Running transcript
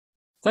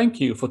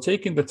Thank you for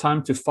taking the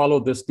time to follow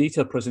this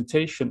detailed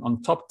presentation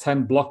on top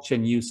 10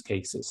 blockchain use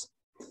cases.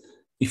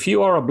 If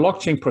you are a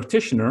blockchain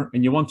practitioner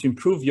and you want to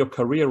improve your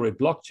career with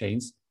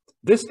blockchains,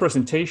 this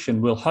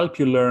presentation will help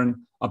you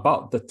learn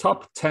about the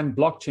top 10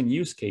 blockchain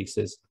use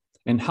cases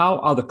and how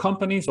other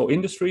companies or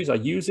industries are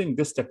using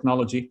this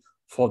technology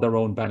for their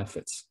own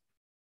benefits.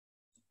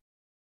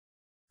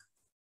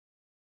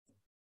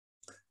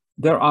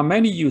 There are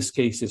many use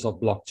cases of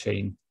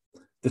blockchain.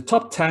 The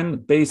top 10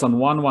 based on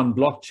 1/1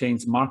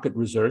 Blockchain's market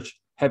research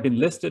have been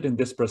listed in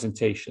this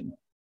presentation.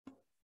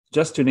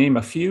 Just to name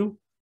a few: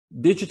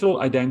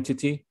 digital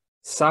identity,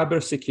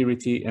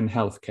 cybersecurity, and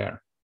healthcare.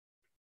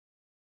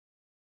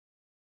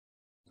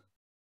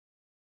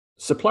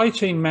 Supply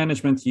chain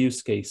management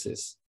use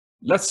cases.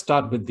 Let's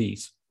start with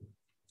these.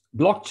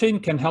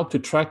 Blockchain can help to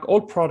track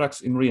all products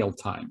in real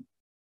time.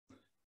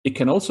 It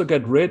can also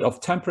get rid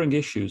of tampering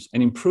issues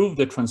and improve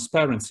the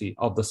transparency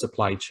of the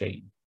supply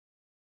chain.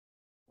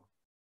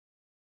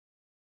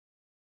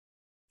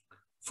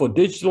 For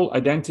digital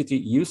identity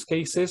use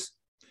cases,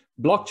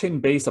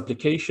 blockchain-based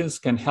applications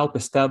can help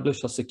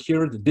establish a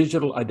secured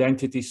digital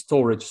identity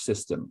storage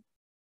system.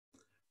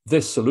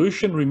 This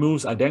solution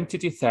removes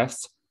identity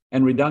thefts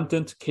and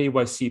redundant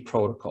KYC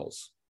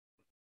protocols.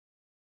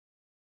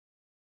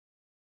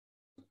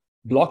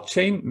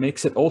 Blockchain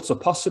makes it also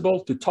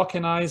possible to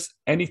tokenize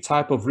any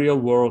type of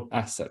real-world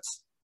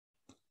assets.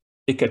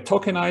 It can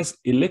tokenize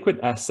illiquid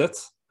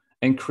assets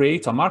and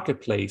create a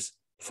marketplace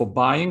for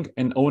buying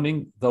and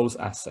owning those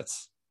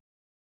assets.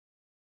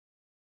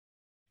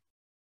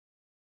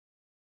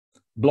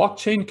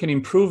 Blockchain can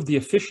improve the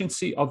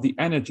efficiency of the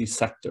energy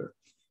sector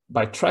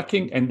by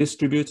tracking and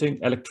distributing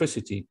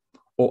electricity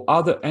or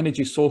other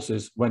energy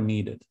sources when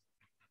needed.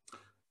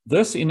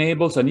 This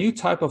enables a new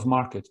type of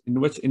market in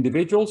which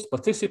individuals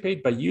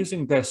participate by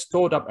using their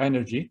stored up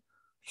energy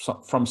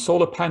from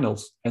solar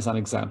panels, as an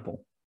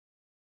example.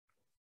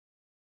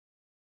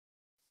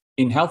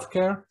 In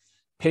healthcare,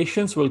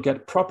 patients will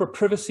get proper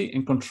privacy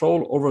and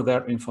control over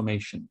their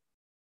information.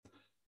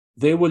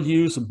 They will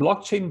use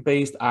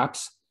blockchain-based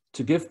apps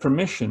to give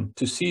permission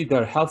to see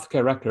their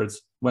healthcare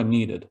records when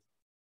needed.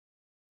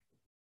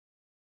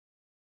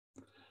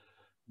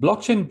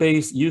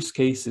 Blockchain-based use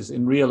cases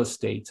in real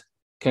estate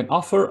can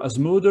offer a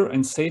smoother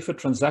and safer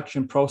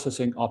transaction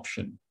processing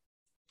option.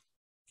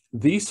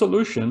 These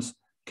solutions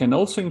can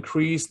also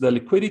increase the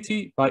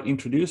liquidity by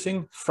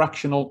introducing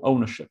fractional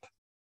ownership.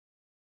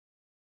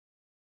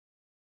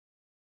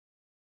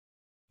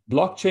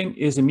 Blockchain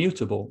is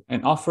immutable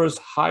and offers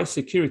high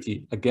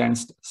security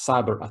against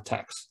cyber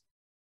attacks.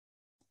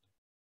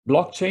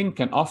 Blockchain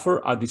can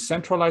offer a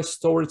decentralized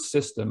storage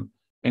system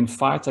and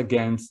fight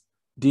against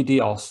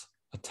DDoS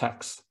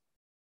attacks.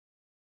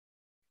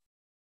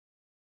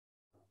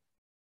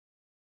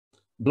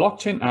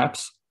 Blockchain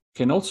apps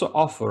can also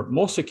offer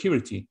more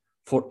security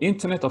for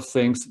Internet of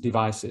Things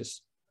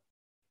devices.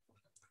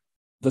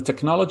 The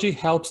technology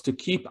helps to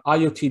keep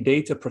IoT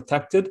data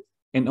protected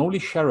and only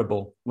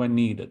shareable when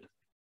needed.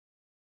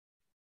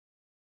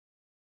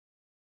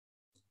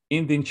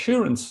 In the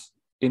insurance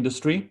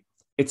industry,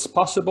 it's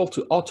possible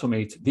to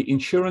automate the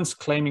insurance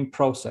claiming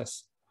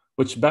process,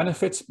 which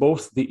benefits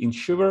both the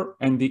insurer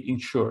and the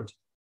insured.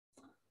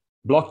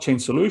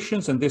 Blockchain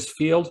solutions in this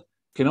field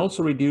can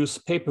also reduce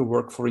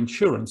paperwork for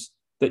insurance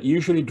that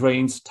usually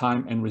drains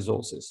time and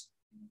resources.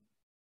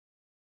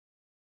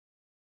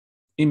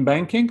 In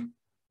banking,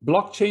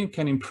 blockchain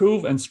can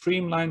improve and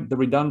streamline the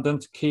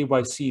redundant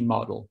KYC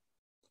model.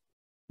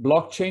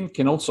 Blockchain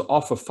can also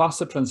offer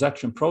faster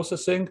transaction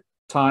processing,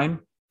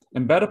 time,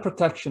 and better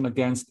protection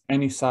against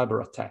any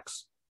cyber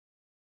attacks.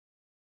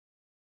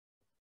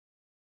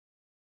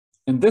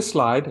 In this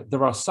slide,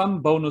 there are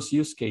some bonus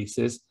use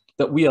cases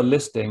that we are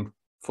listing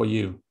for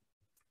you.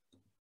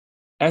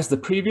 As the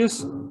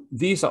previous,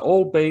 these are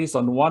all based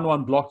on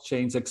 1/1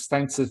 Blockchain's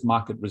extensive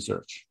market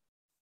research.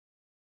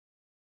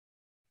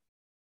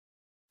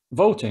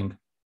 Voting.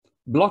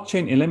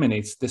 Blockchain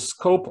eliminates the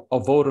scope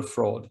of voter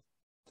fraud.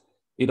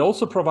 It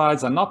also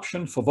provides an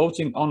option for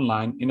voting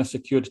online in a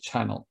secured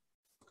channel.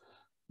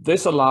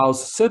 This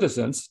allows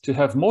citizens to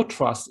have more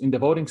trust in the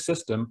voting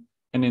system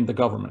and in the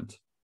government.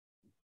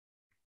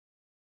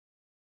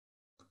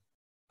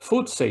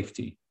 Food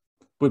safety.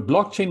 With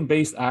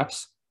blockchain-based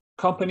apps,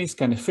 companies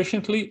can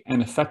efficiently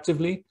and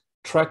effectively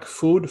track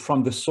food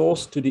from the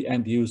source to the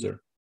end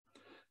user.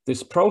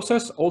 This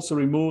process also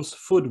removes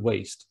food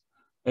waste,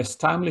 as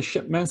timely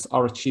shipments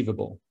are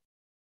achievable.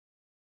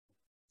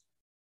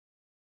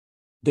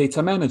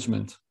 Data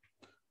management.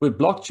 With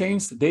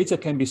blockchains, data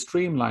can be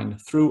streamlined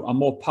through a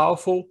more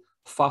powerful,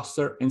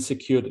 faster, and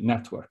secured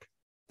network.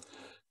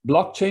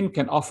 Blockchain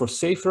can offer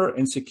safer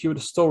and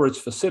secured storage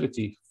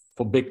facility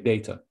for big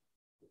data.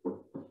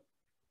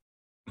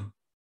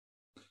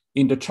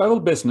 In the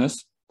travel business,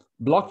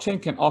 blockchain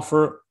can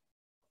offer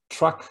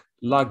truck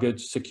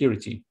luggage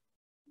security.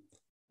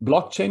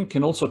 Blockchain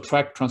can also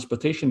track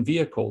transportation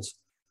vehicles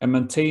and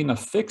maintain a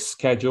fixed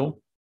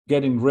schedule,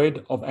 getting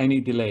rid of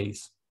any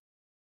delays.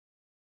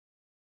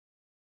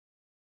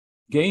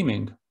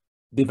 Gaming.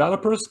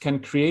 Developers can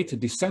create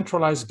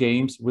decentralized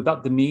games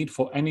without the need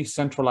for any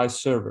centralized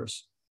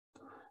servers.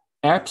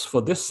 Apps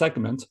for this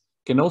segment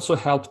can also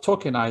help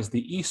tokenize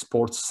the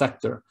esports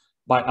sector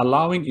by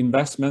allowing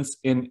investments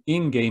in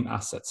in-game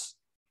assets.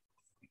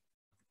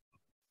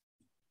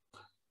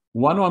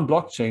 101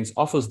 Blockchains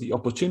offers the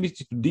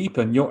opportunity to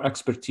deepen your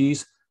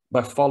expertise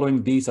by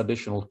following these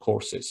additional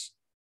courses.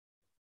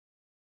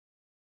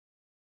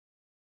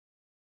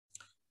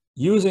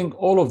 Using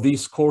all of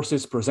these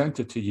courses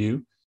presented to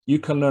you, you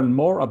can learn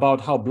more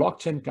about how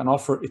blockchain can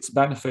offer its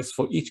benefits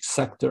for each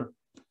sector.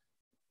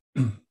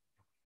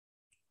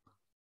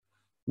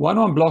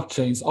 101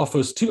 Blockchains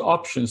offers two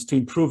options to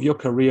improve your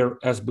career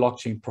as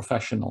blockchain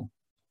professional.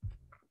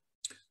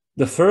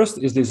 The first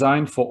is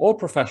designed for all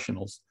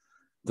professionals,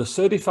 the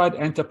Certified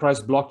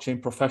Enterprise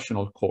Blockchain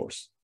Professional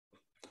course.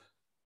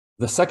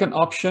 The second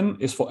option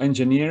is for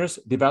engineers,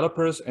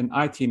 developers, and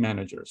IT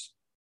managers.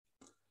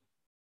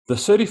 The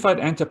Certified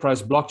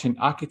Enterprise Blockchain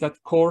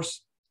Architect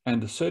course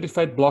and the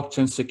Certified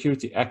Blockchain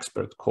Security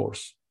Expert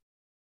course.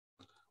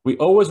 We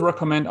always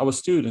recommend our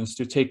students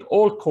to take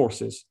all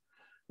courses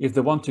if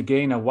they want to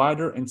gain a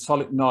wider and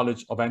solid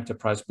knowledge of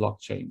enterprise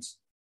blockchains.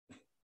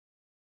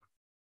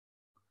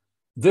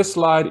 This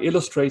slide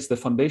illustrates the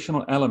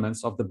foundational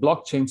elements of the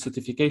blockchain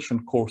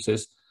certification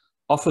courses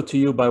offered to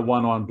you by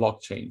 101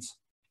 Blockchains.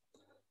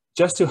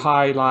 Just to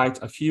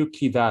highlight a few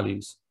key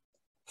values: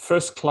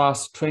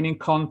 first-class training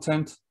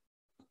content,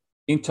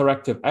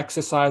 interactive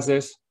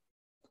exercises,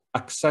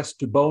 access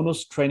to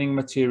bonus training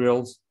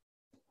materials,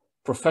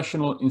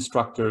 professional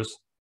instructors,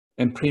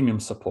 and premium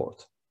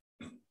support.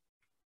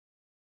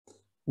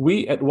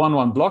 We at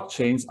 101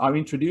 Blockchains are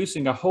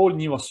introducing a whole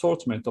new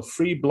assortment of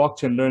free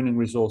blockchain learning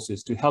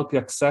resources to help you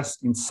access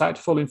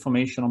insightful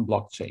information on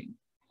blockchain.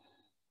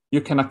 You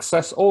can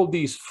access all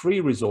these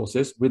free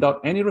resources without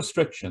any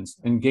restrictions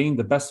and gain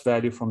the best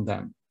value from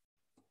them.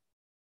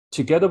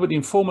 Together with the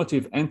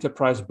informative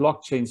Enterprise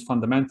Blockchains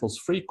Fundamentals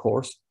free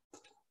course,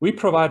 we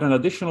provide an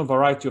additional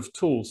variety of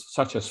tools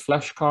such as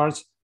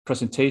flashcards,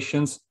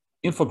 presentations,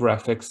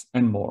 infographics,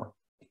 and more.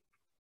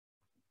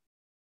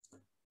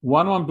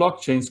 101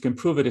 Blockchains can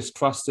prove it is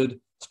trusted,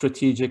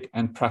 strategic,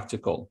 and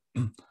practical.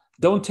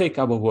 Don't take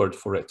our word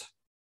for it.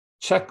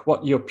 Check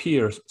what your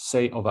peers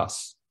say of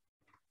us.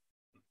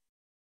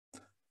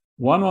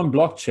 101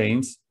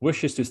 Blockchains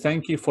wishes to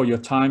thank you for your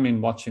time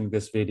in watching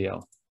this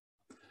video.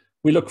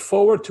 We look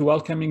forward to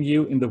welcoming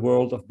you in the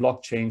world of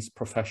blockchain's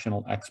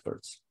professional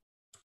experts.